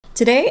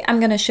Today I'm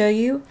going to show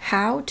you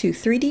how to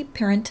 3D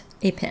print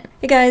a pin.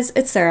 Hey guys,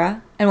 it's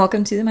Sarah and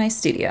welcome to my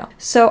studio.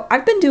 So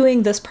I've been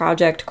doing this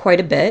project quite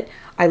a bit.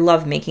 I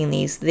love making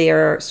these. They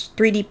are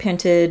 3D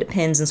printed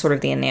pins in sort of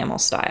the enamel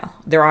style.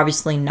 They're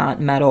obviously not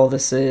metal.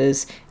 This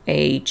is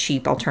a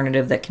cheap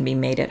alternative that can be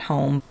made at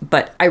home,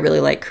 but I really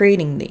like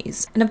creating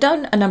these. And I've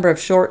done a number of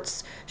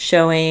shorts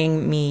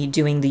showing me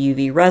doing the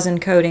UV resin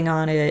coating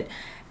on it,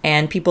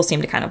 and people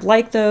seem to kind of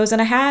like those.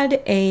 And I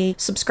had a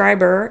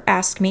subscriber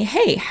ask me,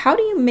 hey, how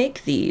do you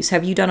make these?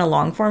 Have you done a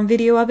long form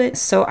video of it?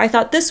 So I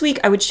thought this week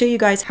I would show you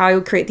guys how I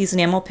would create these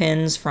enamel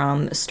pins,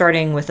 from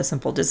starting with a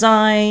simple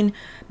design,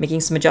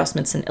 making some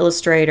adjustments in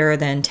Illustrator,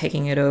 then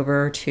taking it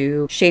over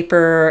to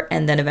Shaper,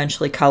 and then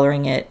eventually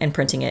coloring it and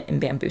printing it in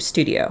Bambu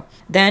Studio.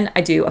 Then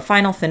I do a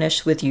final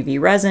finish with UV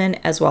resin,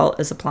 as well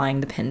as applying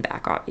the pin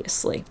back,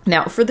 obviously.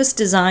 Now for this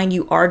design,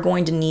 you are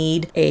going to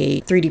need a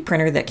 3D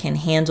printer that can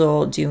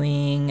handle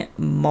doing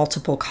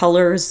multiple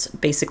colors.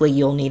 Basically,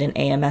 you'll need an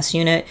AMS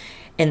unit.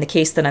 In the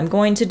case that I'm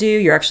going to do,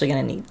 you're actually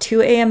going to need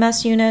 2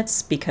 AMS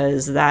units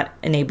because that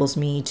enables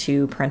me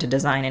to print a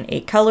design in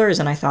 8 colors.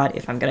 And I thought,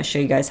 if I'm going to show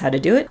you guys how to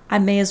do it, I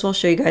may as well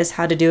show you guys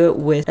how to do it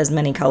with as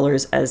many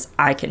colors as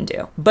I can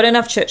do. But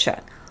enough chit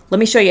chat. Let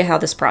me show you how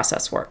this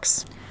process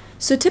works.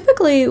 So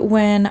typically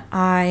when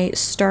I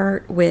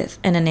start with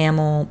an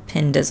enamel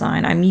pin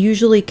design, I'm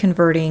usually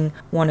converting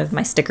one of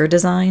my sticker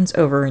designs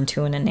over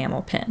into an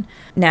enamel pin.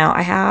 Now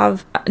I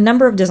have a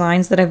number of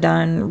designs that I've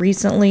done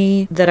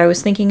recently that I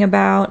was thinking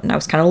about, and I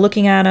was kind of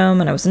looking at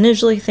them, and I was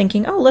initially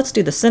thinking, oh, let's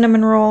do the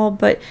cinnamon roll,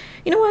 but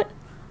you know what?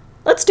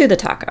 Let's do the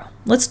taco.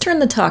 Let's turn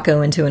the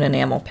taco into an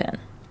enamel pin.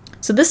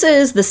 So this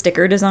is the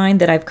sticker design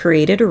that I've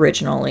created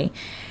originally.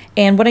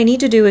 And what I need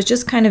to do is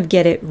just kind of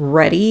get it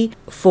ready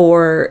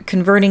for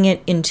converting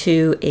it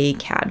into a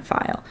CAD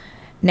file.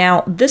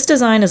 Now, this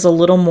design is a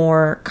little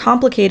more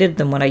complicated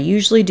than what I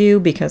usually do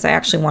because I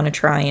actually want to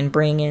try and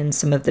bring in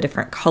some of the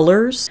different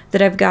colors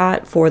that I've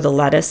got for the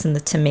lettuce and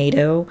the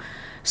tomato.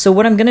 So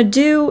what I'm going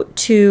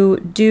to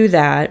do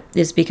that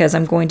is, because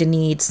I'm going to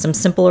need some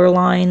simpler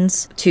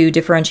lines to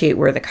differentiate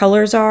where the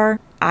colors are,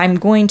 I'm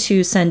going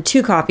to send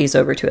 2 copies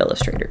over to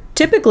Illustrator.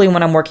 Typically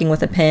when I'm working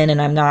with a pin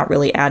and I'm not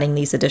really adding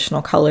these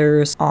additional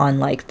colors on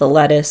like the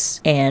lettuce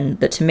and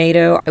the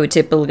tomato, I would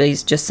typically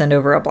just send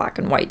over a black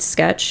and white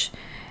sketch.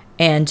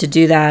 And to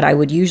do that, I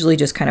would usually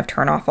just kind of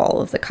turn off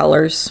all of the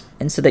colors,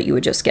 and so that you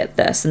would just get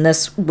this. And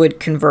this would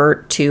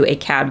convert to a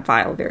CAD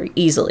file very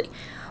easily.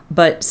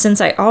 But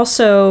since I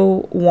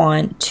also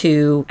want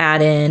to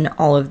add in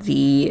all of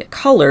the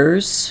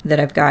colors that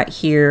I've got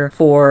here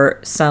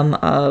for some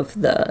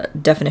of the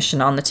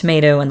definition on the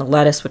tomato and the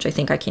lettuce, which I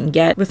think I can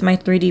get with my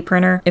 3D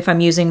printer if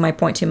I'm using my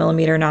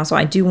 0.2mm nozzle,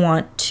 I do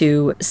want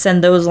to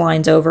send those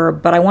lines over,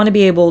 but I want to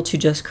be able to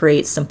just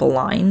create simple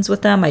lines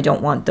with them. I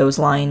don't want those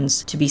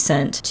lines to be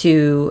sent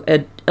to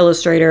an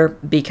Illustrator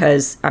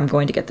because I'm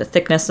going to get the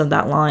thickness of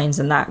that lines,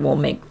 and that will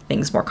make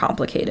things more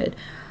complicated.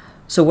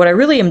 So what I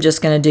really am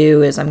just going to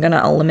do is I'm going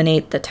to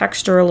eliminate the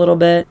texture a little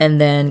bit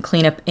and then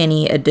clean up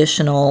any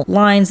additional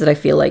lines that I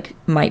feel like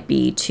might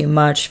be too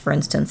much. For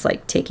instance,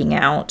 like taking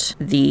out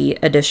the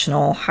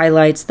additional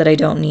highlights that I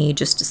don't need,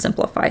 just to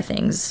simplify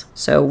things.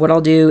 So what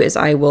I'll do is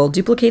I will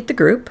duplicate the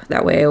group.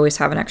 That way I always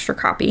have an extra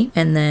copy.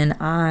 And then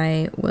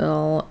I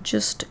will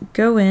just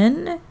go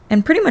in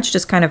and pretty much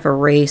just kind of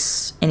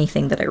erase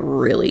anything that I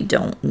really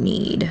don't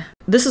need.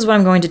 This is what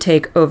I'm going to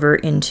take over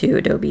into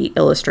Adobe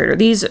Illustrator.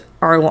 These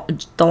are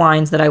the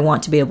lines that I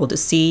want to be able to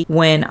see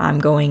when I'm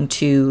going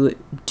to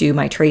do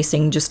my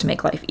tracing, just to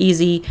make life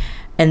easy.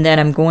 And then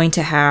I'm going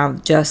to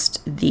have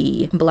just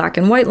the black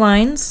and white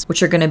lines,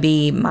 which are going to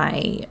be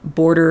my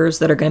borders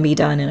that are going to be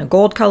done in a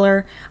gold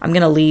color. I'm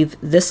going to leave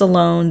this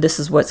alone. This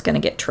is what's going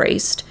to get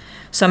traced.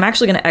 So I'm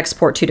actually going to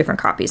export 2 different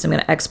copies. I'm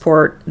going to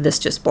export this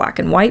just black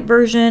and white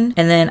version,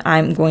 and then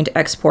I'm going to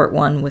export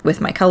one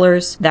with my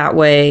colors. That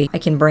way I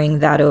can bring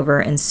that over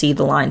and see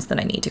the lines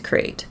that I need to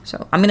create.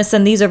 So I'm going to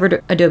send these over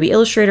to Adobe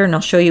Illustrator, and I'll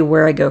show you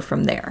where I go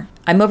from there.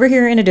 I'm over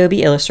here in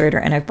Adobe Illustrator,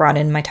 and I've brought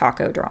in my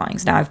taco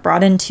drawings. Now I've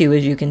brought in 2,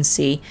 as you can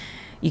see.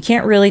 You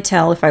can't really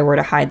tell if I were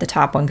to hide the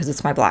top one because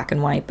it's my black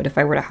and white, but if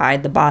I were to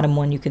hide the bottom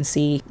one, you can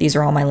see these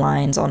are all my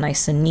lines, all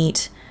nice and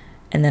neat.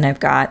 And then I've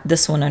got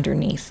this one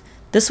underneath.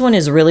 This one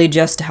is really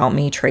just to help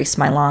me trace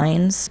my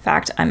lines. In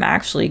fact, I'm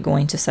actually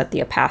going to set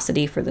the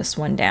opacity for this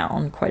one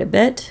down quite a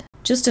bit,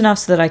 just enough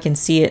so that I can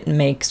see it and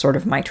make sort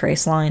of my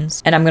trace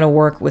lines. And I'm going to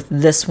work with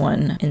this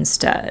one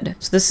instead.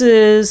 So this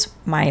is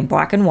my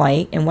black and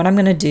white, and what I'm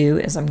going to do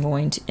is I'm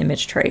going to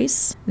image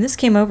trace. And this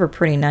came over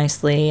pretty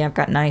nicely. I've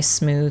got nice,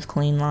 smooth,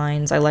 clean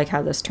lines. I like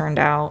how this turned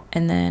out.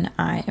 And then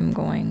I am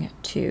going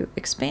to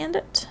expand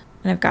it.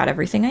 And I've got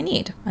everything I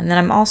need. And then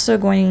I'm also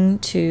going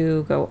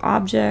to go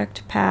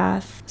Object,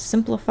 Path,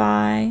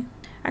 Simplify. I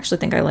actually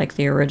think I like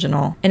the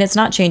original. And it's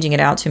not changing it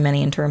out too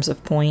many in terms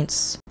of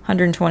points.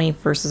 120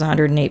 versus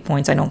 108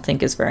 points I don't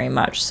think is very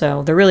much.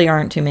 So there really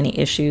aren't too many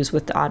issues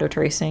with the auto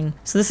tracing.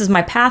 So this is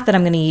my path that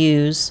I'm going to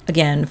use,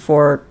 again,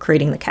 for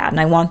creating the cat.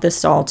 And I want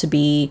this all to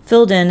be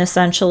filled in,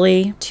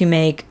 essentially, to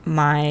make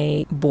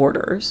my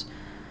borders.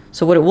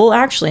 So what it will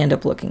actually end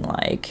up looking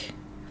like,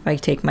 if I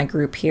take my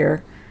group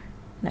here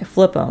and I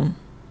flip them,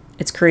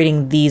 it's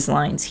creating these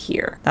lines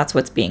here. That's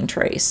what's being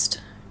traced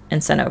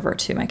and sent over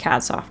to my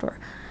CAD software.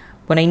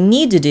 What I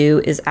need to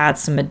do is add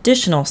some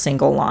additional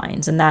single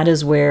lines, and that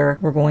is where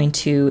we're going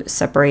to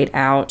separate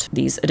out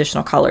these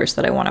additional colors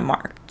that I want to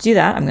mark. To do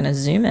that, I'm going to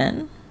zoom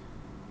in.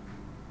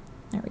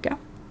 There we go.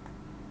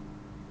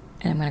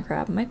 And I'm going to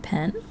grab my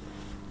pen.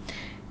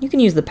 You can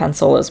use the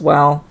pencil as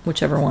well,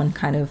 whichever one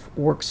kind of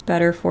works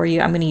better for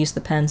you. I'm going to use the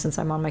pen since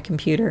I'm on my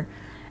computer.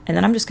 And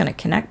then I'm just going to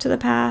connect to the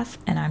path,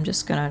 and I'm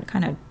just going to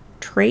kind of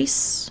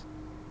trace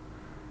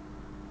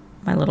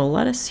my little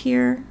lettuce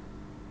here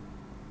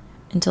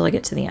until I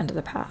get to the end of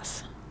the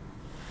path.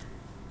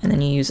 And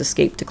then you use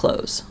escape to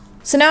close.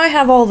 So now I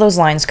have all those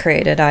lines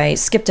created. I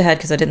skipped ahead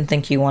because I didn't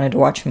think you wanted to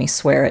watch me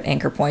swear at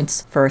anchor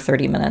points for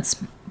 30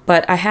 minutes.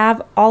 But I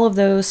have all of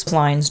those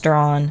lines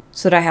drawn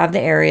so that I have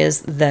the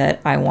areas that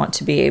I want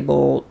to be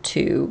able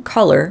to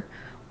color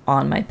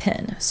on my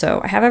pin. So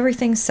I have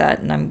everything set,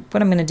 and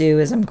what I'm going to do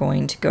is I'm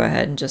going to go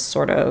ahead and just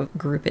sort of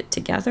group it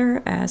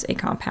together as a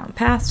compound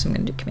path. So I'm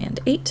going to do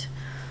Command 8.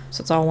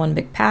 So it's all one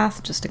big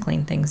path just to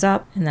clean things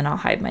up, and then I'll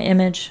hide my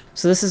image.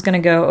 So this is going to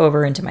go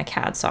over into my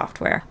CAD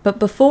software. But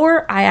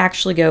before I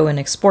actually go and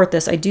export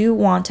this, I do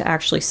want to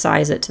actually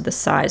size it to the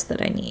size that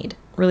I need.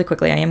 Really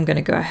quickly, I am going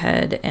to go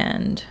ahead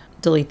and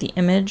delete the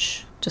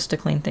image just to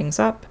clean things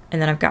up.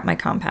 And then I've got my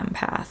compound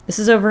path. This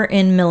is over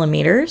in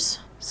millimeters.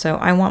 So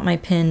I want my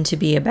pin to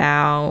be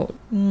about,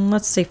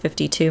 let's say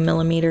 52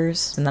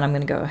 millimeters. And then I'm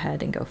going to go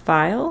ahead and go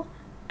File,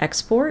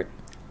 Export.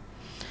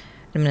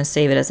 I'm going to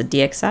save it as a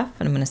DXF,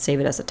 and I'm going to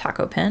save it as a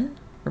taco pin,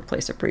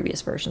 replace a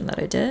previous version that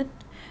I did.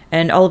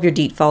 And all of your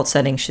default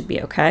settings should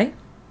be okay.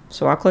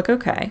 So I'll click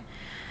OK.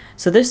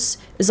 So this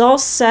is all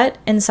set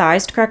and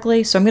sized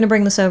correctly. So I'm going to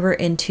bring this over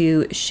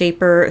into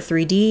Shaper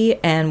 3D,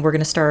 and we're going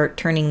to start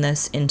turning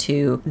this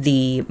into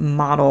the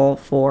model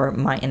for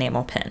my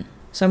enamel pin.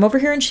 So I'm over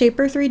here in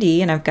Shaper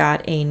 3D, and I've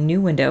got a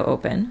new window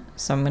open.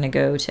 So I'm going to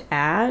go to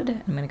Add,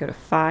 I'm going to go to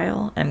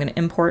File, and I'm going to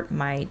import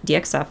my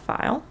DXF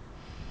file.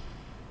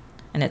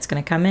 And it's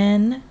going to come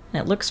in, and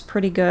it looks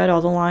pretty good.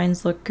 All the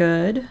lines look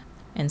good.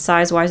 And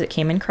size-wise, it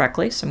came in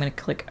correctly, so I'm going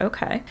to click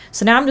OK.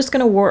 So now I'm just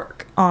going to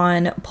work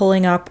on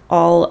pulling up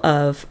all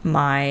of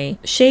my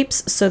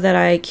shapes so that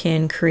I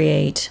can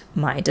create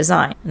my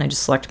design. And I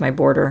just select my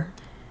border.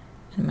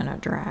 I'm going to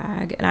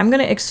drag, and I'm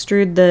going to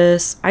extrude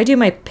this. I do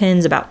my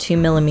pins about 2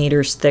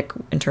 millimeters thick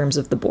in terms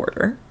of the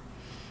border.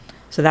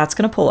 So that's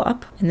going to pull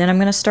up. And then I'm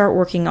going to start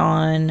working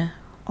on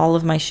all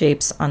of my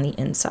shapes on the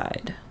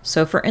inside.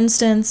 So for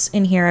instance,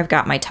 in here I've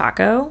got my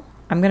taco.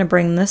 I'm going to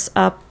bring this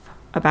up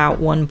about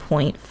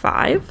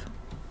 1.5.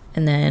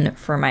 And then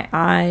for my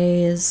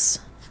eyes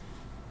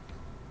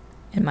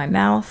and my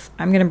mouth,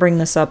 I'm going to bring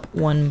this up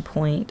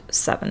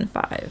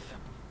 1.75.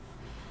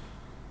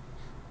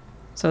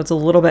 So it's a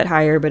little bit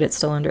higher, but it's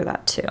still under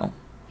that too. And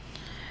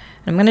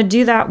I'm going to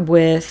do that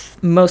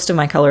with most of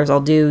my colors. I'll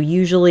do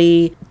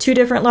usually 2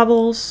 different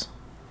levels.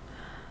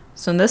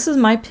 So this is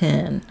my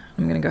pin.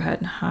 I'm going to go ahead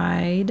and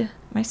hide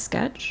my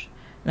sketch.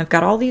 And I've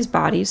got all these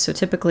bodies, so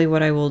typically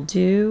what I will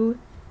do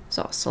is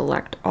I'll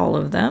select all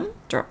of them,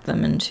 drop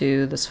them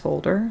into this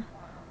folder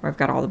where I've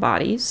got all the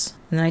bodies.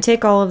 And then I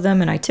take all of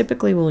them and I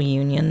typically will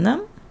union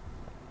them.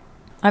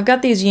 I've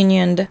got these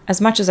unioned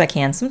as much as I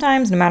can.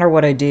 Sometimes, no matter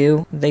what I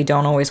do, they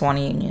don't always want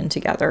to union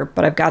together,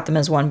 but I've got them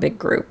as one big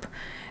group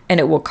and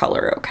it will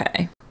color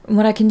okay. And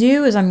what I can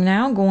do is I'm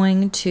now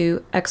going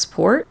to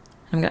export.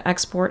 I'm going to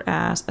export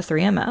as a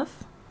 3MF.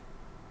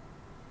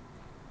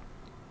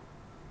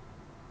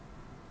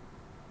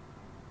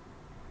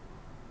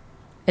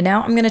 And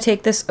now I'm going to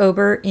take this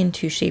over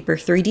into Shaper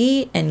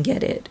 3D and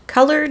get it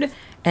colored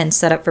and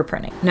set up for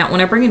printing. Now, when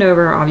I bring it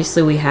over,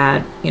 obviously we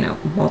had,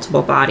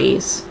 multiple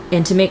bodies.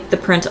 And to make the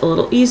print a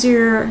little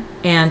easier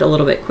and a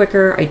little bit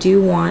quicker, I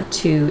do want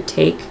to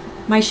take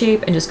my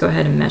shape and just go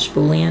ahead and mesh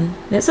Boolean.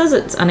 And it says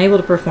it's unable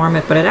to perform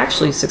it, but it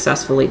actually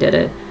successfully did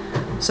it.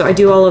 So I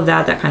do all of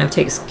that. That kind of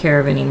takes care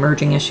of any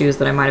merging issues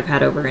that I might have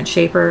had over in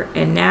Shaper.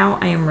 And now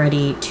I am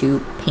ready to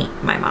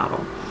paint my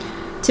model.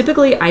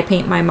 Typically, I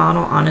paint my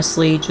model,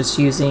 honestly, just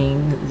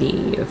using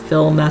the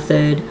fill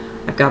method.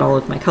 I've got all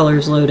of my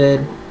colors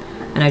loaded,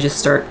 and I just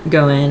start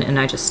going and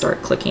I just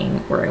start clicking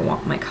where I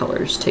want my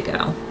colors to go.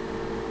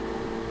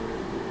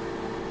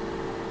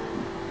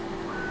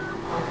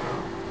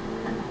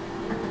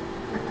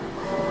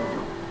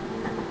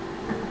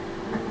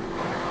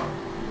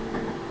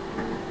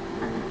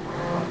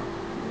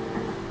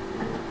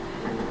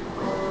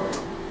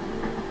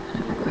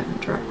 And I'll go ahead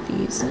and drop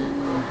these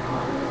in real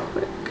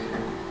quick.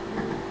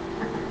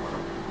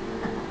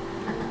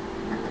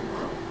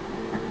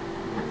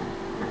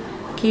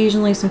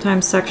 Occasionally,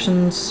 sometimes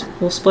sections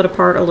will split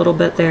apart a little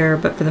bit there,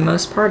 but for the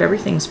most part,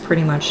 everything's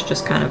pretty much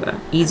just kind of an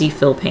easy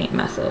fill paint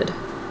method.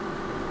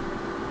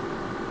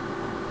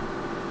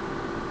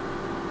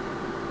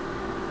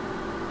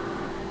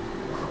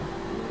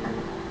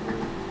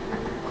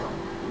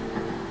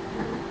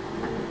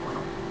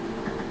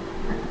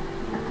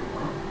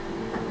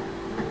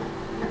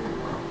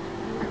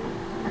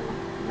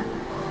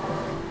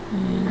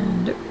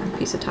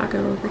 piece of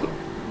taco over here.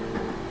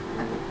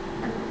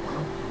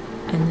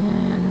 And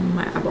then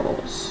my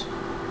eyeballs.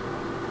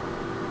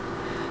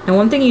 Now,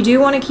 one thing you do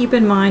want to keep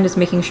in mind is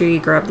making sure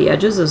you grab the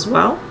edges as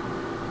well.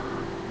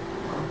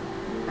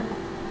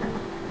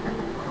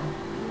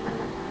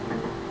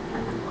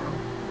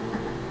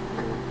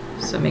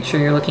 So make sure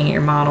you're looking at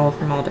your model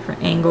from all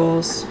different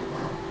angles.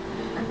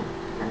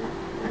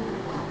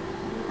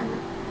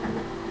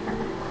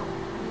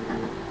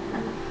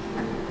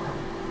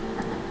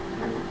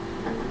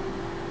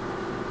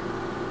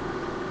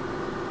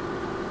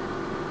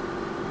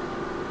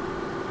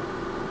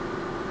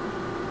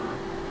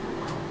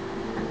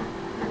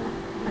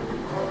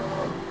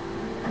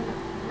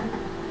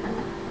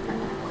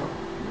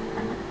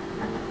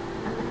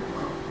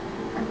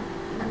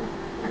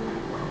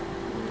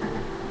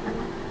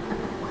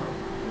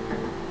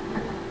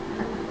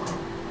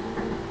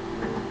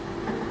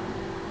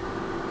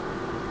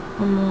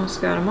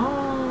 Almost got them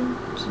all.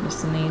 Just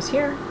missing these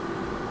here.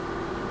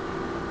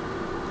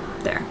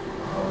 There.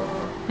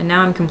 And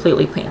now I'm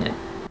completely painted.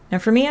 Now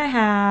for me, I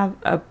have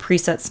a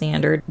preset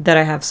standard that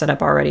I have set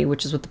up already,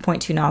 which is with the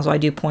 0.2 nozzle. I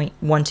do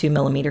 0.12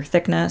 millimeter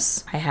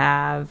thickness. I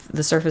have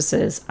the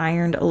surfaces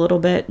ironed a little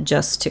bit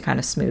just to kind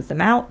of smooth them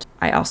out.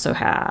 I also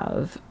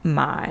have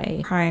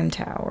my prime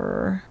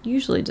tower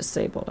usually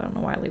disabled. I don't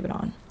know why I leave it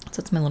on.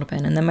 So that's my little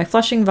pen. And then my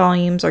flushing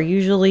volumes are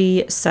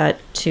usually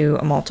set to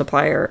a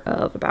multiplier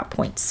of about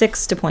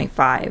 0.6 to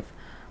 0.5.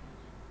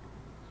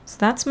 So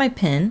that's my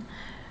pin.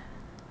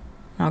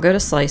 I'll go to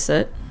slice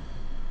it.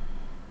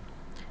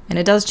 And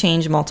it does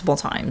change multiple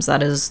times.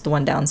 That is the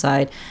one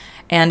downside.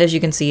 And as you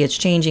can see, it's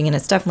changing and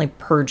it's definitely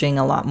purging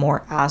a lot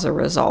more as a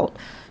result.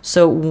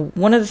 So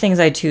one of the things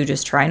I do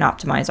just try and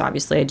optimize,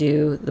 obviously I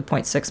do the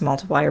 0.6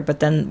 multiplier,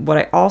 but then what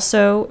I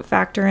also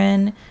factor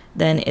in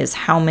then is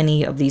how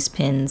many of these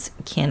pins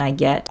can I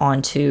get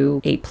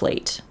onto a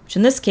plate, which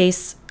in this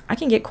case, I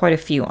can get quite a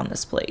few on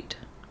this plate.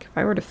 If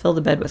I were to fill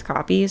the bed with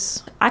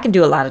copies, I can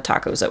do a lot of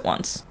tacos at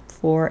once.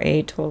 4,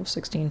 8, 12,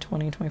 16,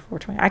 20, 24,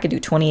 20. I could do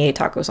 28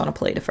 tacos on a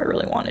plate if I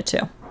really wanted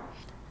to.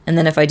 And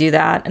then if I do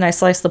that and I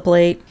slice the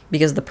plate,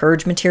 because the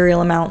purge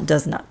material amount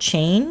does not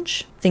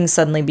change, things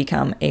suddenly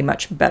become a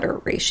much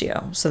better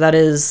ratio. So that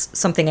is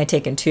something I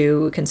take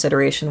into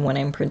consideration when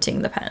I'm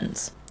printing the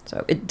pens.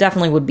 So it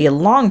definitely would be a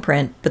long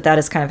print, but that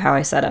is kind of how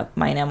I set up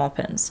my enamel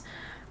pens.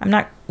 I'm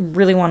not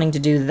really wanting to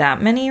do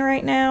that many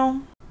right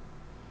now,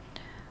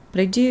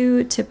 but I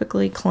do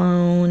typically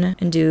clone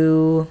and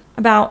do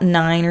about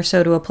 9 or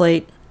so to a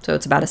plate. So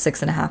it's about a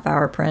 6.5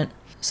 hour print.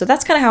 So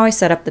that's kind of how I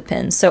set up the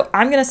pins. So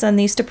I'm going to send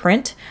these to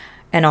print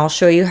and I'll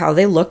show you how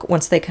they look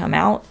once they come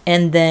out.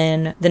 And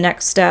then the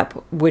next step,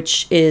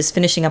 which is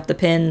finishing up the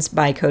pins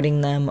by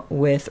coating them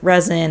with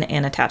resin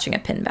and attaching a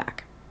pin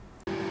back.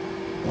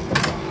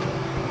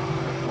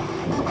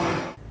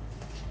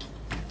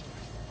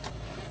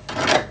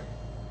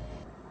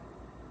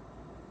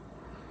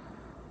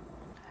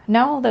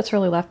 Now all that's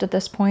really left at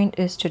this point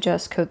is to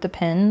just coat the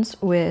pins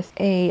with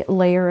a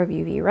layer of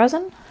UV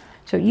resin.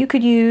 So you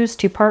could use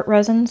 2-part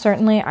resin,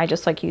 certainly. I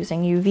just like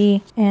using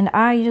UV, and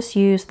I just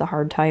use the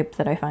hard type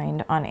that I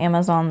find on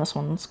Amazon. This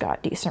one's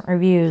got decent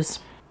reviews.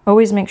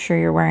 Always make sure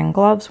you're wearing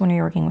gloves when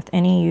you're working with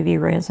any UV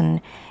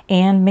resin,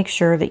 and make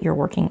sure that you're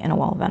working in a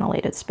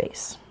well-ventilated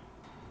space.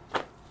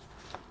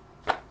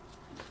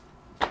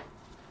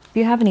 If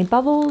you have any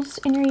bubbles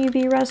in your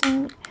UV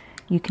resin,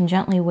 you can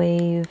gently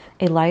wave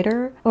a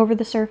lighter over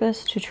the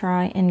surface to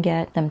try and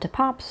get them to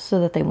pop so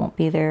that they won't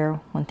be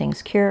there when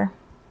things cure.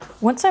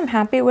 Once I'm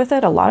happy with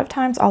it, a lot of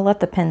times I'll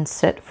let the pen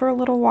sit for a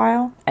little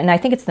while. And I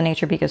think it's the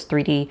nature because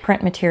 3D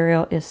print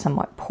material is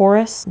somewhat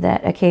porous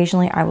that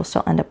occasionally I will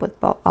still end up with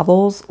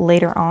bubbles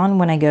later on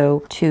when I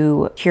go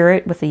to cure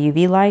it with a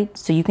UV light.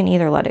 So you can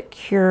either let it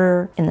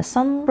cure in the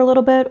sun for a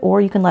little bit or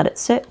you can let it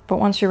sit. But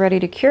once you're ready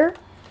to cure,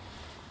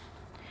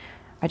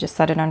 I just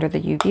set it under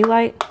the UV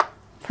light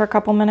for a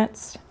couple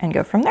minutes and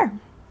go from there.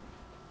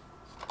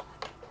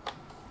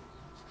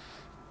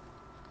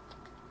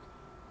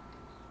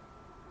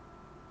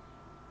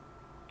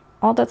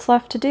 All that's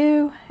left to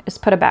do is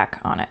put a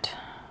back on it.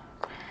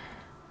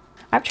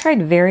 I've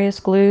tried various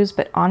glues,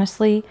 but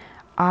honestly,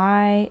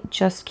 I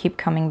just keep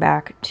coming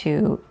back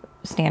to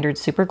standard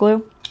super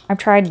glue. I've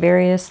tried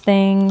various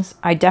things.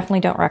 I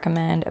definitely don't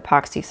recommend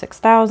Epoxy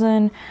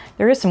 6000.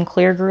 There is some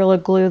clear Gorilla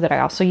Glue that I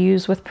also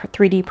use with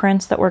 3D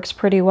prints that works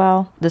pretty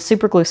well. The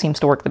super glue seems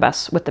to work the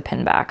best with the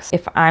pin backs.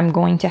 If I'm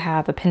going to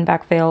have a pin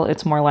back fail,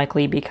 it's more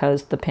likely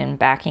because the pin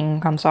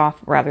backing comes off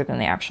rather than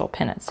the actual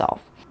pin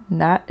itself. And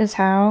that is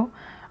how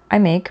I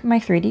make my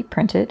 3D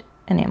printed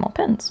enamel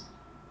pens.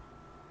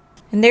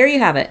 And there you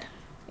have it,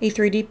 a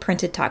 3D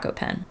printed taco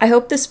pen. I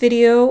hope this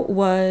video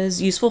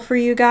was useful for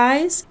you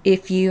guys.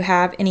 If you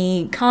have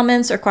any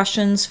comments or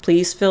questions,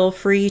 please feel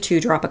free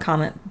to drop a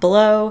comment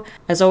below.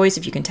 As always,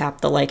 if you can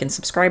tap the like and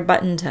subscribe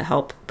button to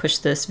help push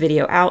this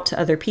video out to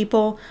other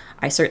people,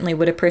 I certainly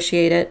would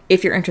appreciate it.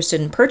 If you're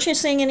interested in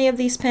purchasing any of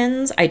these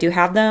pens, I do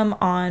have them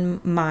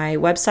on my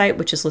website,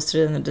 which is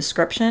listed in the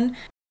description.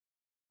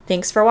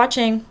 Thanks for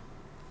watching.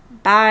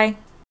 Bye.